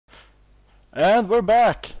And we're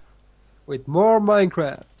back with more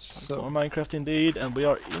Minecraft. for Minecraft indeed, and we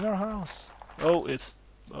are in our house. Oh, it's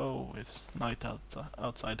night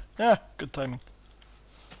outside. Yeah, good timing.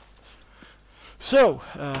 So,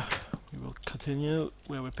 we will continue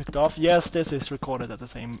where we picked off. Yes, this is recorded at the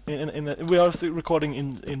same. We are recording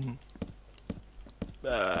in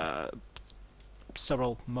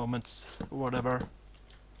several moments or whatever.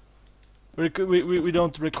 We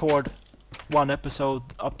don't record one episode,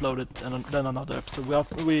 upload it, and then another episode.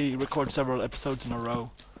 We record several episodes in a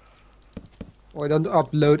row. We don't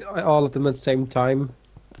upload all of them at the same time.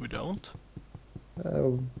 We don't.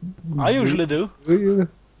 Uh, I usually do.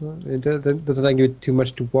 It doesn't give it too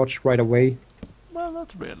much to watch right away. Well,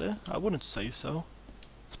 not really. I wouldn't say so.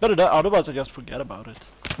 It's better that, otherwise I just forget about it.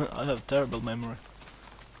 I have terrible memory.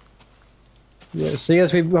 Yeah, seeing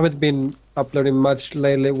as we haven't been uploading much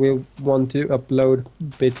lately, we want to upload a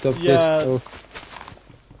bit of this. So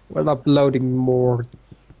we're uploading more.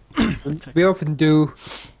 We often do.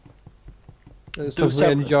 Stuff we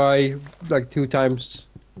enjoy, like 2 times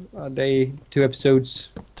a day, 2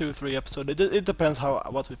 episodes. 2, 3 episodes. It depends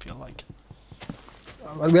what we feel like.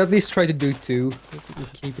 We at least try to do 2. We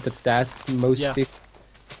keep it at that mostly.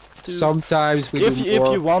 Yeah. Sometimes we do more.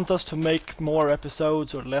 If you want us to make more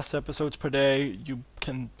episodes or less episodes per day, you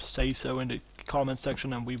can say so in the comment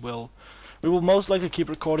section, and we will most likely keep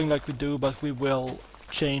recording like we do, but we will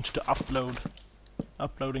change the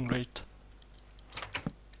uploading rate.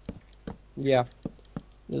 Yeah.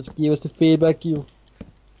 Just give us the feedback you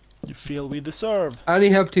feel we deserve. Any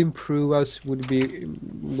help to improve us would be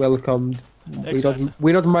welcomed. Exactly.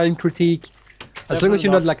 We don't mind critique. As Definitely long as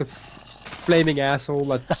you're not like a flaming asshole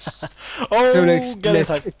that's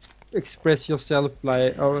express yourself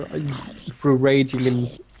like through raging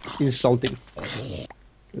and insulting.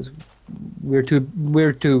 We're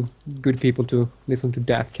too good people to listen to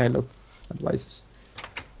that kind of advices.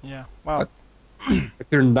 Yeah. Wow. If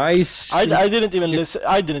you're nice, I didn't even listen.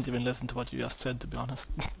 I didn't even listen to what you just said, to be honest.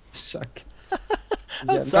 Suck.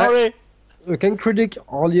 I'm sorry. You can critique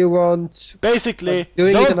all you want. Basically,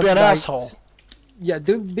 don't be an asshole. Yeah,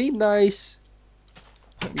 don't be nice.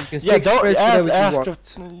 You can yeah, don't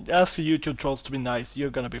ask the YouTube trolls to be nice. You're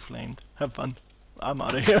gonna be flamed. Have fun. I'm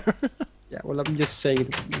out of here. Yeah, well, I'm just saying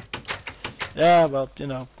it. Yeah, well, you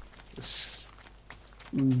know.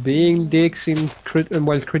 Being dicks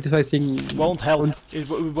while criticizing won't help. It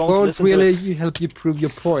won't really help you prove your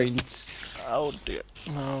point. Oh dear,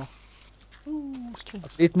 no.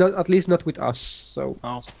 At least not with us. So,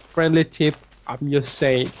 friendly tip. I'm just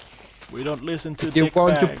saying. We don't listen to. If you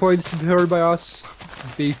want your points to be heard by us,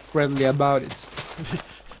 be friendly about it.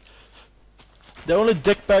 The only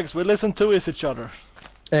dickbags we listen to is each other.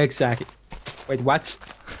 Exactly. Wait, what?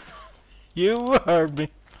 You heard me.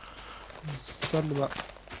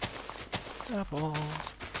 Apples.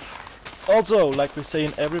 Also, like we say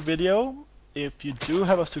in every video, if you do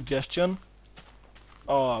have a suggestion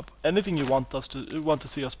of anything you want to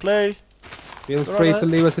see us play, feel free to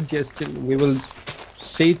leave a suggestion. We will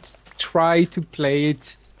try to play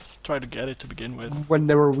it. Try to get it to begin with.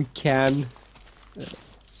 Whenever we can.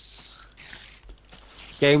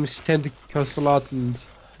 Games tend to cost a lot, and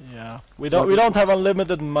yeah, we don't have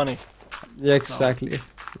unlimited money. Yeah, exactly. So.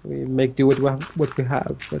 We make do with what we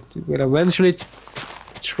have, but we'll eventually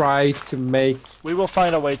try to make. We will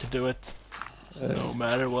find a way to do it, no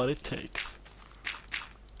matter what it takes.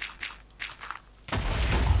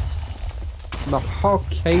 No,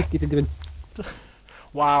 okay, didn't even.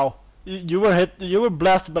 Wow, you were hit. You were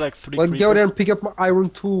blasted by like 3 creepers. Go there and pick up my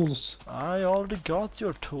iron tools. I already got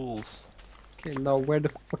your tools. Okay, now where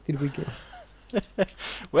the fuck did we go?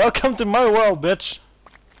 Welcome to my world, bitch.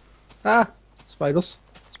 Ah, spiders.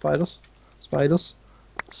 Spiders.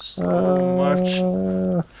 So much.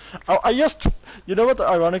 Oh, you know what the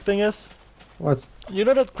ironic thing is? What? You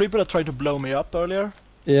know that creeper that tried to blow me up earlier?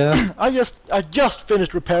 Yeah. I just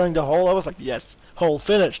finished repairing the hole. I was like, yes, hole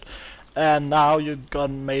finished. And now you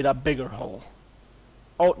made a bigger hole.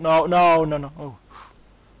 Oh no. Oh.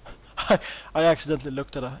 I accidentally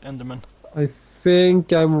looked at an Enderman. I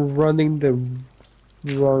think I'm running the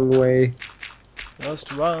wrong way.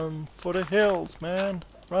 Just run for the hills, man.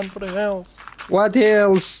 Run for the hills. What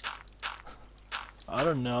hills? I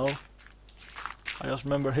don't know. I just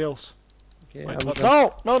remember hills. Okay, wait,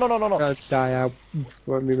 no! I'll die out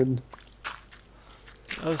before I'm even.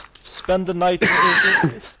 Just spend the night.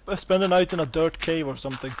 Spend the night in a dirt cave or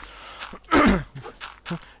something.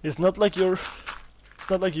 It's not like you're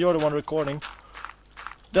the one recording.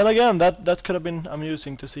 Then again, that could have been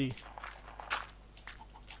amusing to see.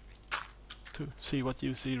 To see what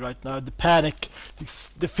you see right now. The panic,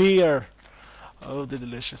 the fear. Oh, the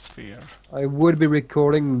delicious fear. I would be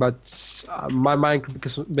recording, but my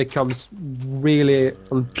Minecraft becomes really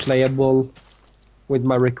unplayable with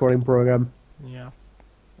my recording program. Yeah.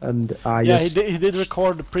 And he did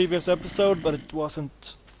record the previous episode, but it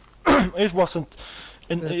wasn't. it wasn't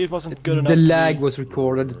good enough. The lag was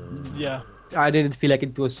recorded. Yeah. I didn't feel like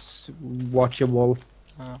it was watchable,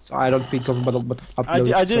 so I don't feel comfortable. But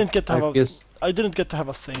I didn't get to have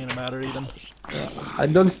a say in the matter even. I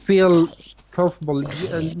don't feel comfortable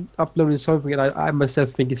uploading something that I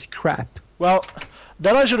myself think is crap. Well,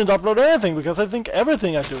 then I shouldn't upload anything because I think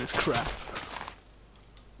everything I do is crap.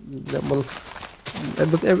 Yeah, well,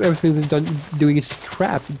 but everything I'm doing is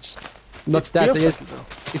crap. It's not it that. Feels like it,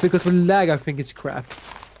 it's because of lag. I think it's crap.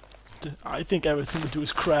 I think everything we do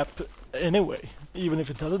is crap anyway, even if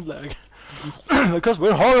it doesn't lag. Because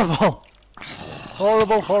we're horrible!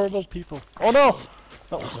 Horrible people. Oh no!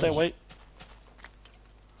 No, stay away.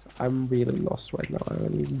 I'm really lost right now.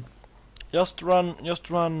 Just run.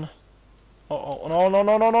 Oh,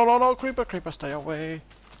 no, creeper, stay away.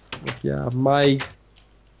 Yeah,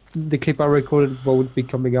 the clip I recorded won't be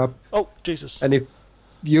coming up. Oh, Jesus. And if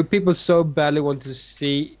you people so badly want to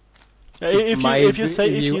see if you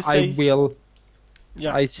say I will.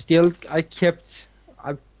 Yeah. I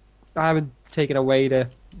haven't taken away the.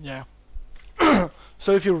 Yeah.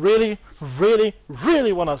 So if you really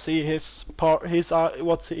want to see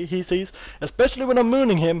what he sees, especially when I'm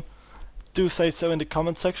mooning him, do say so in the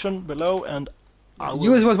comment section below, and I will. You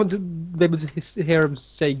always want to be able to hear him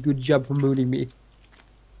say "good job for mooning me."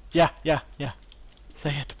 Yeah. Say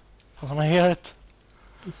it. I want to hear it.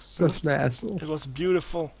 Such an asshole. It was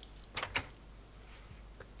beautiful.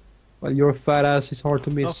 Well, your fat ass is hard to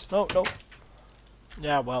miss. No.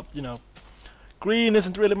 Yeah, well, green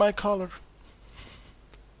isn't really my color.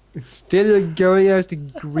 Still you're going as the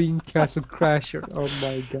green Castle Crasher. Oh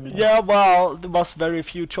my god. Yeah, well, there was very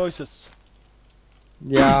few choices.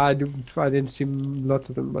 Yeah, I didn't see lots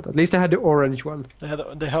of them, but at least I had the orange one. They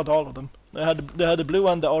had all of them. They had the blue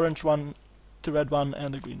one, the orange one, the red one,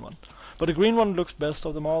 and the green one. But the green one looks best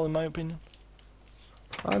of them all, in my opinion.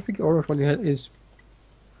 I think the orange one is.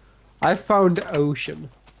 I found the ocean.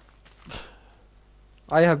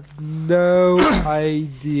 I have no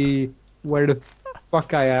idea where the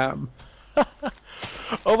fuck I am.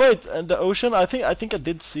 Oh wait, and the ocean. I think I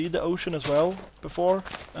did see the ocean as well before,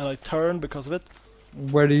 and I turned because of it.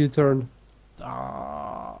 Where do you turn?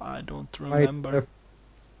 I don't remember.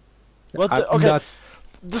 What? Okay.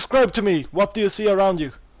 Describe to me. What do you see around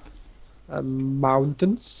you?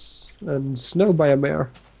 Mountains and snow biome air.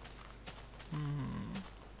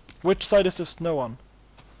 Which side is the snow on?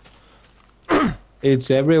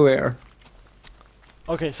 It's everywhere.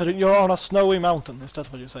 Okay, so you're on a snowy mountain. Is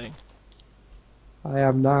that what you're saying? I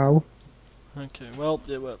am now. Okay. Well,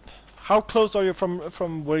 how close are you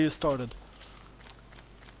from where you started?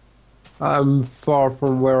 I'm far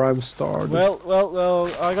from where I'm started.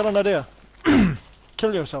 Well, I got an idea.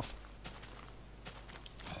 Kill yourself.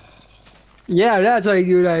 Yeah, that's a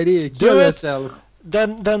good idea. Kill yourself.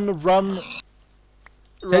 Then run.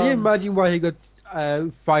 Can you imagine why he got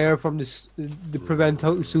fire from the prevent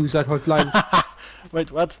suicide hotline?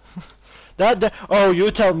 Wait, what? that oh, you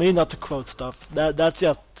tell me not to quote stuff. That's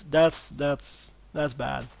bad.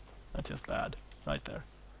 That's just bad, right there.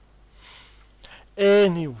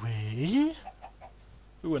 Anyway,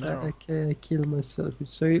 ooh, an arrow. Okay, I kill myself.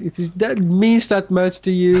 So if that means that much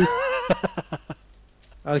to you,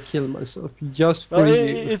 I'll kill myself just for you.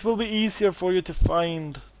 It will be easier for you to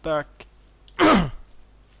find back.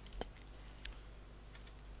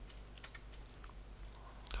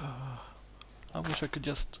 I wish I could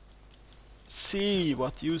just see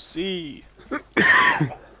what you see.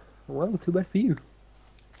 Well, too bad for you.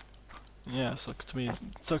 Yeah, sucks to me.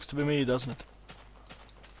 Sucks to be me, doesn't it?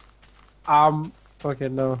 Okay,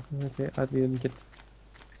 no. Okay, I didn't get.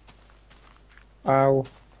 Ow.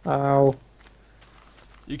 Ow.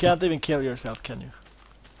 You can't even kill yourself, can you?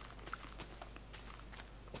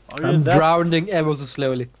 I'm drowning ever so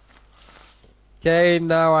slowly. Okay,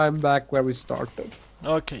 now I'm back where we started.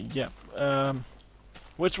 Okay, yeah.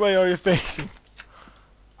 Which way are you facing?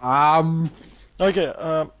 Okay,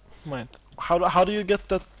 wait. How do you get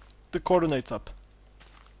the coordinates up?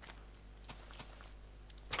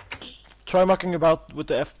 Try mucking about with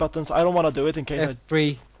the F buttons. I don't want to do it in case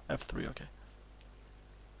F3. F3, okay.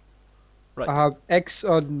 Right. I have X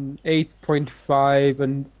on 8.5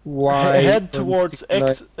 and Y. Head towards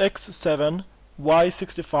X7,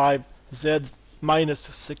 Y65, Z minus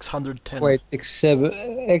 610. Wait,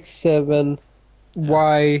 X7, Yeah.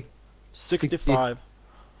 Y 65,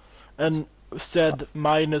 and Z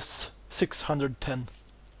minus 610.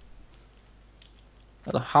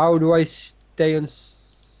 And how do I stay on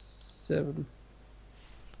 7?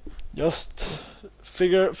 Just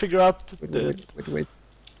figure out Wait.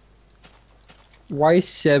 Y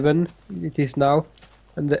 7 it is now,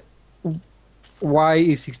 and the Y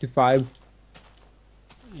is 65.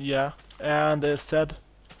 Yeah, and Z.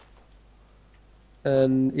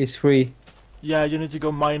 And is 3. Yeah, you need to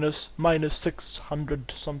go minus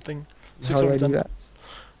 600 something. How do I do that?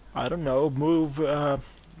 I don't know. Move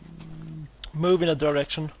in a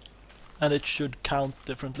direction, and it should count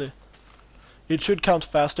differently. It should count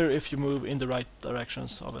faster if you move in the right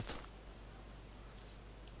directions of it.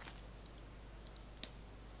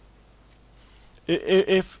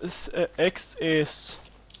 If X is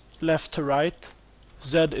left to right,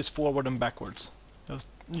 Z is forward and backwards.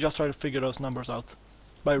 Just try to figure those numbers out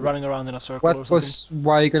by running around in a circle or What something. was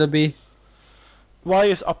Y gonna be? Y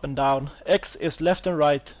is up and down, X is left and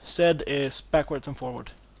right, Z is backwards and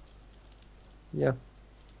forward. Yeah.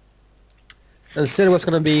 And Z was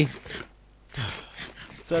gonna be...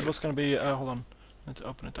 Z was gonna be, hold on, I need to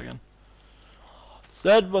open it again.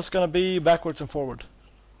 Z was gonna be backwards and forward.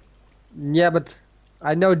 Yeah, but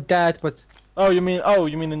I know that, but... Oh, you mean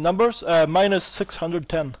in numbers? Minus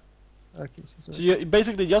 610. Okay, So you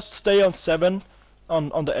basically just stay on 7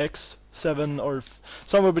 on the X, 7 or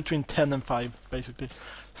somewhere between 10 and 5, basically.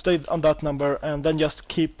 Stay on that number and then just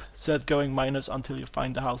keep Z going minus until you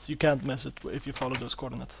find the house. You can't miss it if you follow those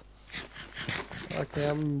coordinates. Okay,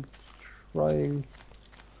 I'm trying.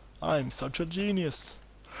 I'm such a genius.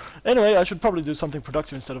 Anyway, I should probably do something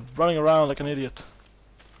productive instead of running around like an idiot.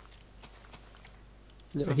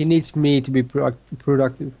 Yeah, he needs me to be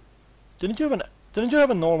productive. Didn't you have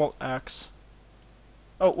a normal axe?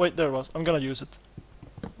 Oh wait, there it was. I'm gonna use it.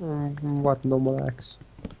 What normal axe?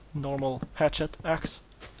 Normal hatchet axe,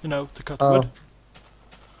 you know, to cut Oh. wood.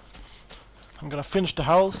 I'm gonna finish the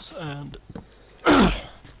house and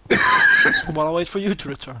while I wait for you to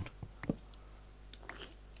return.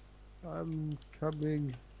 I'm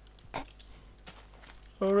coming.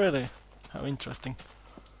 Oh really? How interesting.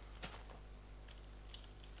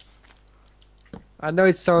 I know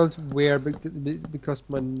it sounds weird because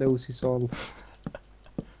my nose is all...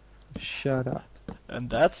 Shut up. And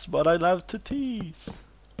that's what I love to tease.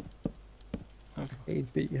 Okay. I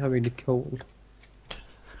hate being having the cold.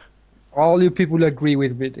 All you people agree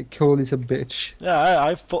with me, the cold is a bitch. Yeah,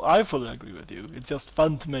 I fully agree with you. It's just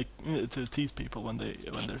fun to to tease people when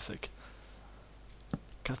they're sick.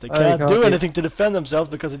 Because they can't do anything to defend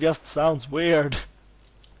themselves because it just sounds weird.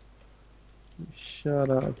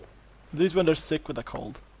 Shut up. At least when they're sick with a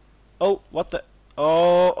cold. Oh, what the?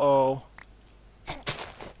 Oh.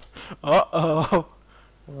 Uh-oh.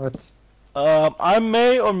 What? I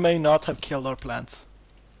may or may not have killed our plants.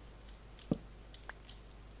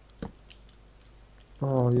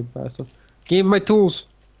 Oh, you bastard. Give me my tools!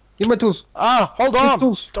 Give me my tools! Ah, hold Give me on!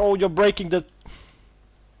 tools! Oh, you're breaking the...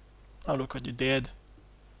 Oh, look what you did.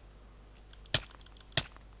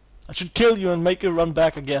 I should kill you and make you run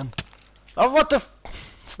back again. Oh, what the f...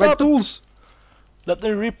 My Stop! tools! Let me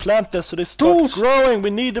replant this so they start growing. We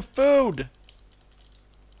need the food.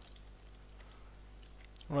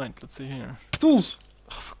 Right, let's see here. Tools!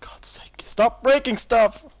 Oh, for God's sake! Stop breaking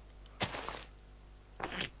stuff.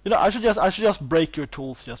 You know, I should just break your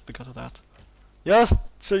tools just because of that. Just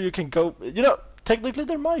so you can go. You know, technically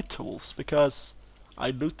they're my tools because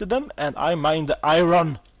I looted them and I mined the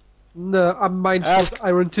iron. No, I mine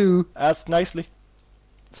iron too. Ask nicely.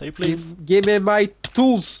 Say please. Give me my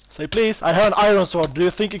tools! Say please. I have an iron sword. Do you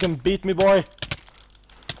think you can beat me, boy?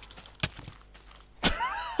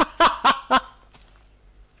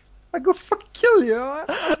 I go fucking kill you!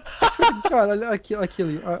 I swear to God, I kill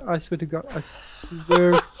you. I swear to God. I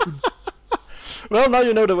swear to... Well, now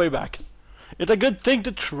you know the way back. It's a good thing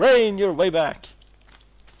to train your way back.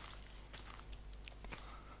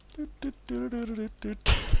 I'm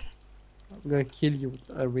gonna kill you with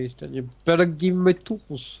a reach, and you better give me my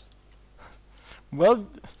tools. Well,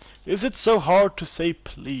 is it so hard to say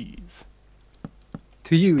please?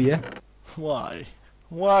 To you, yeah? Why?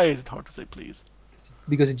 Why is it hard to say please?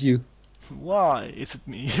 Because it's you. Why is it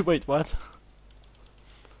me? Wait, what?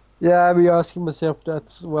 Yeah, I've been asking myself that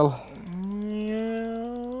as well. Yeah.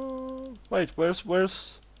 Wait, where's the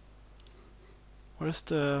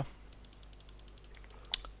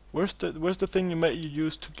thing you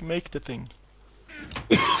used to make the thing?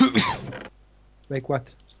 Like what?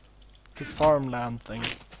 The farmland thing.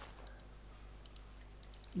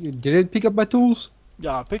 You didn't pick up my tools?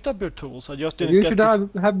 Yeah, I picked up your tools. I just didn't You get should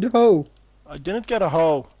have the hoe. I didn't get a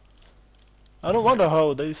hoe. I don't want a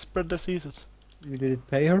hoe. They spread diseases. You didn't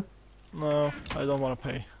pay her? No, I don't want to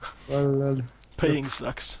pay. Well, Paying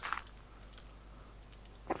sucks.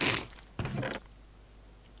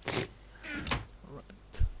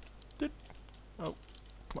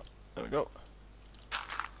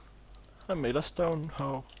 I made a stone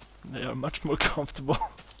hoe. They are much more comfortable.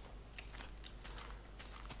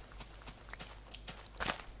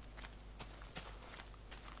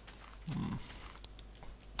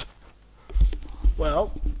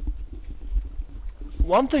 Well,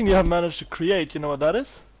 one thing you have managed to create, you know what that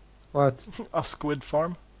is? What? A squid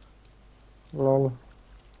farm. Lol.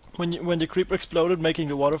 When the creeper exploded, making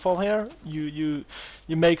the waterfall here, you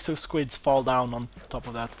make so squids fall down on top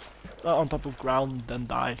of that, on top of ground, then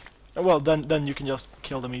die. Well, then you can just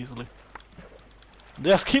kill them easily.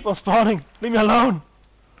 Just keep on spawning. Leave me alone.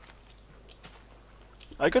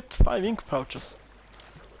 I got 5 ink pouches.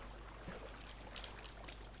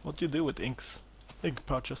 What do you do with ink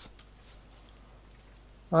pouches?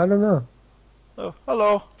 I don't know. Oh,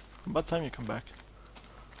 hello. About time you come back.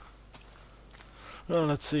 Oh,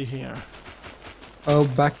 let's see here. Oh,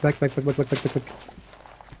 back. Ah,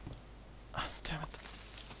 damn it.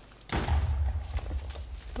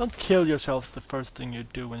 Don't kill yourself the first thing you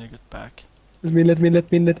do when you get back. Let me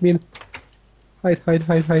in. Hide.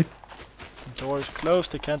 The door is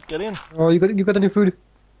closed, they can't get in. Oh, you got any food?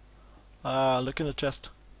 Look in the chest.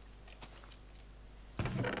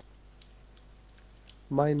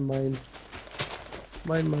 Mine.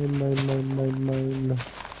 I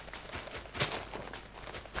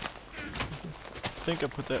think I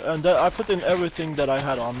put there, and I put in everything that I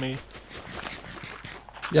had on me.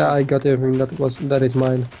 Yeah, I got everything that is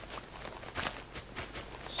mine.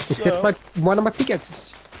 Except So, one of my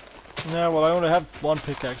pickaxes. yeah, well, I only have one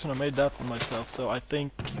pickaxe and I made that one myself, so I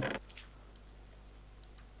think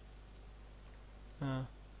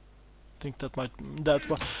that was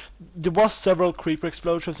there was several creeper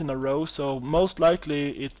explosions in a row, so most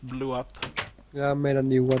likely it blew up. Yeah, I made a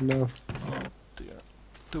new one now. Oh dear.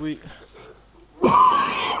 Do we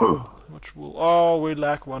much wool? Oh, we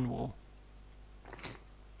lack 1 wool.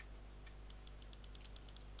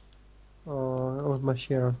 Oh, that was my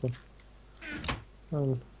share of it.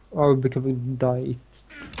 Oh, because we died.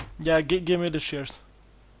 Yeah, give me the shears.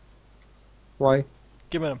 Why?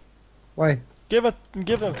 Give me them. Why? Give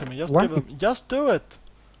them to me. Just Why? give them. Just do it.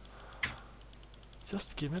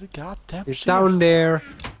 Just give me the goddamn It's shears. down there.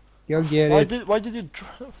 You'll get it. Why did you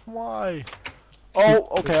why? Oh,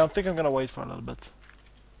 okay. I think I'm gonna wait for a little bit.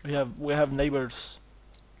 We have neighbors.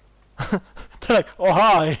 They're like, oh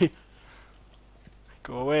hi.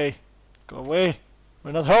 Go away. Go away.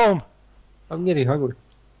 We're not home. I'm getting hungry.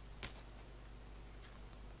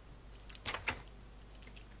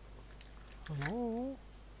 Hello.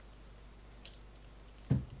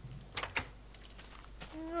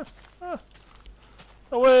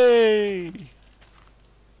 Away.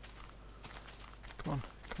 Come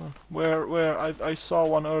on. Where? I saw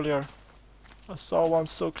one earlier. I saw one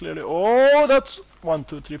so clearly. Oh, that's 1,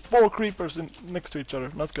 2, 3, 4 creepers next to each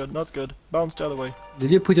other. Not good. Bounce the other way.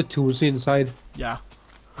 Did you put your tools inside? Yeah.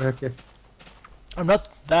 Okay. I'm not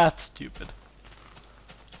that stupid.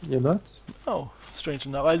 You're not? Oh, strange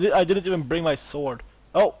enough. I didn't even bring my sword.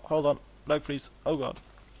 Oh, hold on. Lag freeze. Oh god.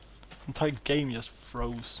 Entire game just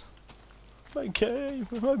froze. My game.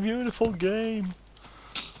 My beautiful game.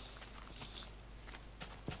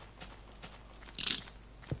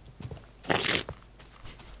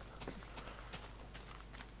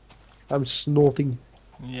 I'm snorting.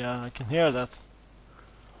 Yeah, I can hear that.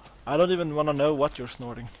 I don't even want to know what you're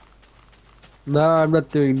snorting. No, I'm not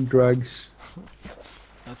doing drugs.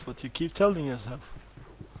 That's what you keep telling yourself.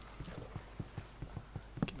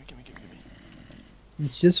 Gimme.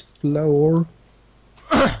 It's just flour.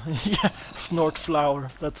 Yeah, snort flour.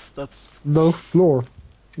 That's. No floor.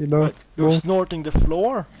 You know? Right. You're No snorting the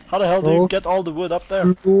floor? How the hell do you No. get all the wood up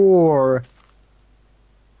there? floor.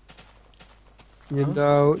 You Huh?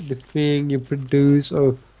 know, the thing you produce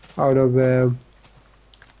out of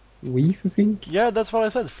wheat, I think? Yeah, that's what I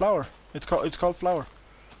said. Flour. It's called flour.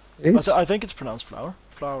 It is? I think it's pronounced flour.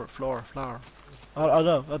 Flour. I don't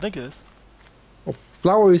know. I think it is. Oh,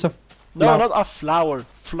 flour is a No, Flour. not a flower.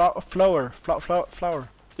 Flour.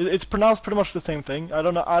 It's pronounced pretty much the same thing. I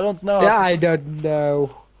don't know. Yeah, I don't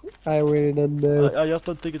know. I really don't know. I just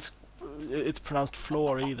don't think it's pronounced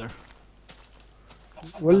floor either.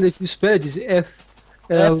 Well, if you spell it, it's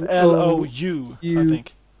Flou, I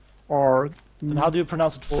think. R. Then how do you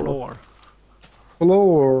pronounce it? Floor.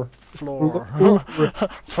 Floor. Floor. Floor.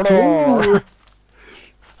 Floor.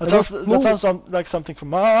 That I sounds like something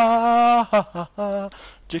from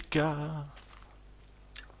Jika.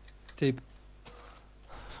 Tape.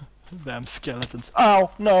 Damn skeletons. Ow!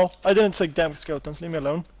 No, I didn't say damn skeletons. Leave me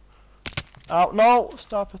alone. Ow! No!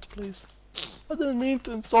 Stop it, please. I didn't mean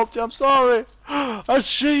to insult you. I'm sorry. A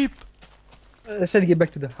sheep. I said get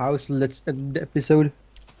back to the house. Let's end the episode.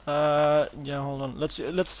 Yeah, hold on.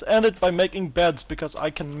 Let's end it by making beds because I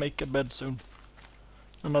can make a bed soon.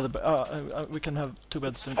 Another bed. We can have 2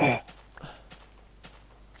 beds soon. Oh,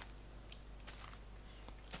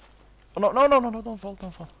 no, no, no, no, no! Don't fall,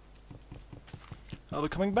 don't fall. I'll be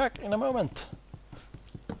coming back in a moment.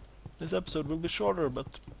 This episode will be shorter,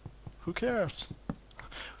 but who cares?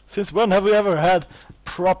 Since when have we ever had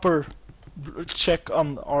proper check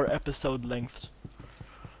on our episode length?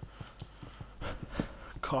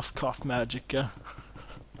 Cough, cough, magic.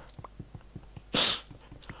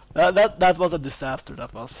 That was a disaster.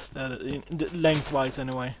 That was lengthwise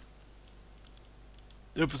anyway.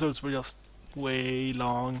 The episodes were just way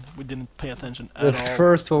long. We didn't pay attention at all. The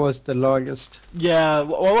first one was the longest. Yeah,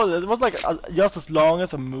 what was it? It was like just as long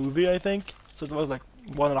as a movie, I think. So it was like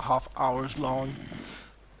 1.5 hours long.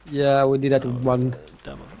 Yeah, we did that in one.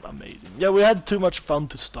 That was amazing. Yeah, we had too much fun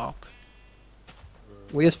to stop.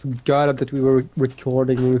 We just forgot that we were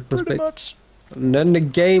recording when we first Pretty played. much. And then the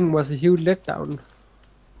game was a huge letdown.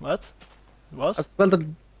 What? It was? I felt that,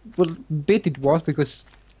 well, bit it was because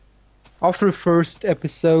after the first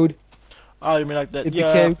episode, Oh, you mean like that? it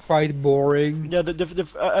Yeah. became quite boring. Yeah,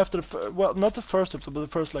 after well, not the first episode, but the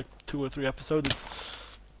first like 2 or 3 episodes,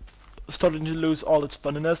 it's starting to lose all its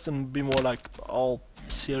funniness and be more like all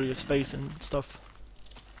serious face and stuff.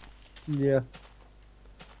 Yeah.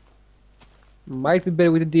 Might be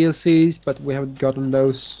better with the DLCs, but we haven't gotten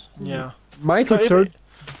those. Yeah. Might So return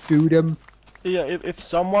to do them. Yeah, if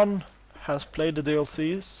someone has played the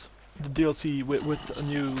DLCs, the DLC with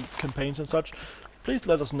new campaigns and such, please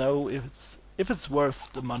let us know if it's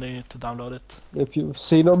worth the money to download it. If you've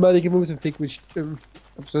seen our medical moves and think we should,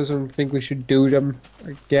 think we should do them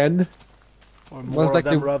again. Or more of like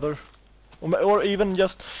them the- rather. Or even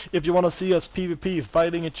just if you want to see us PvP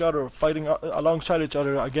fighting each other, fighting alongside each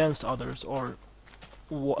other against others, or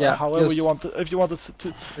Yeah, however just- you want to. If you want us to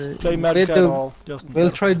Uh, play Magic at we'll, all, just we'll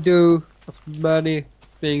try to do as many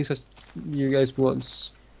things as you guys want.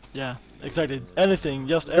 Yeah, exactly. Anything,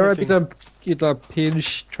 just There are a anything. bit of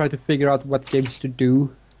pinch, try to figure out what games to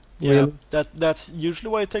do. Yeah, Really. that's usually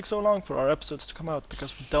why it takes so long for our episodes to come out,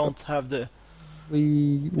 because we don't have the.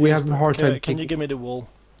 We have a hard time. Can you give me the wool?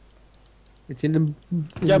 It's in the.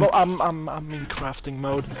 Yeah, but I'm in crafting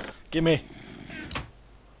mode. Give me.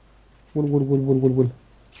 Wool.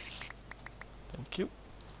 Thank you.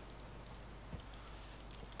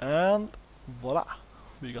 And voila,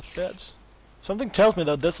 we got beds. Something tells me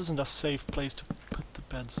that this isn't a safe place to put the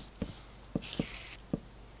beds.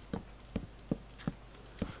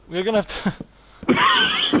 We're gonna have to.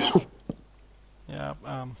 Yeah.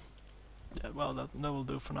 Yeah. Well, that will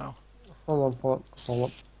do for now. Hold on.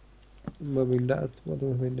 Moving that. What do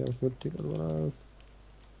we do?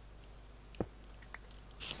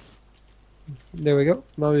 There we go.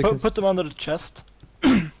 Now you can. Put them under the chest.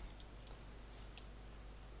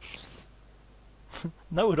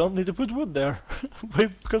 No, we don't need to put wood there.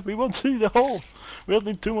 Because we won't see the hole. We just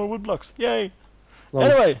need 2 more wood blocks. Yay! Well,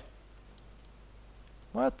 Anyway!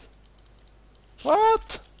 What?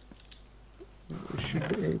 What? we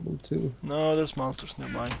should be able to. No, there's monsters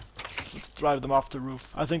nearby. Let's drive them off the roof.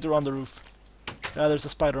 I think they're on the roof. Yeah, there's a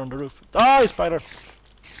spider on the roof. Die, spider!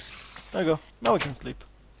 There you go. Now we can sleep.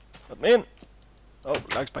 Let me in! Oh,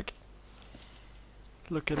 lag spike.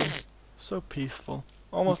 Look at him. So peaceful.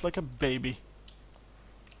 Almost like a baby.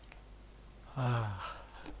 Ah,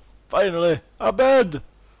 finally! A bed!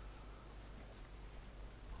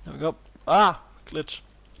 There we go. Ah! Glitch.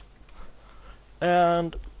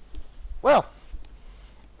 And... well...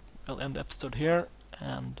 I'll end the episode here,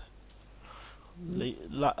 and...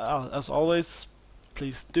 as always,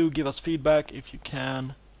 please do give us feedback if you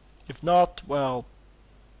can. If not, well...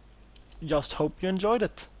 just hope you enjoyed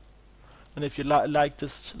it. And if you like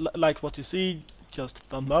this, like what you see, just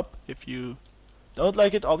thumb up. If you don't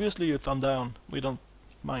like it, obviously you thumb down. We don't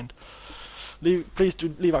mind. Please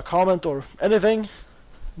do leave a comment or anything.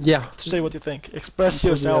 Yeah. Say what you think. Express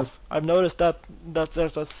yourself. I've noticed that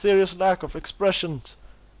there's a serious lack of expressions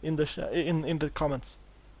in the in the comments,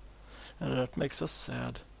 and that makes us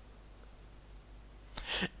sad.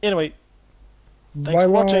 Anyway, thanks for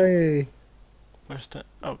watching. Bye. Where's the?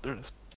 Oh, there it is.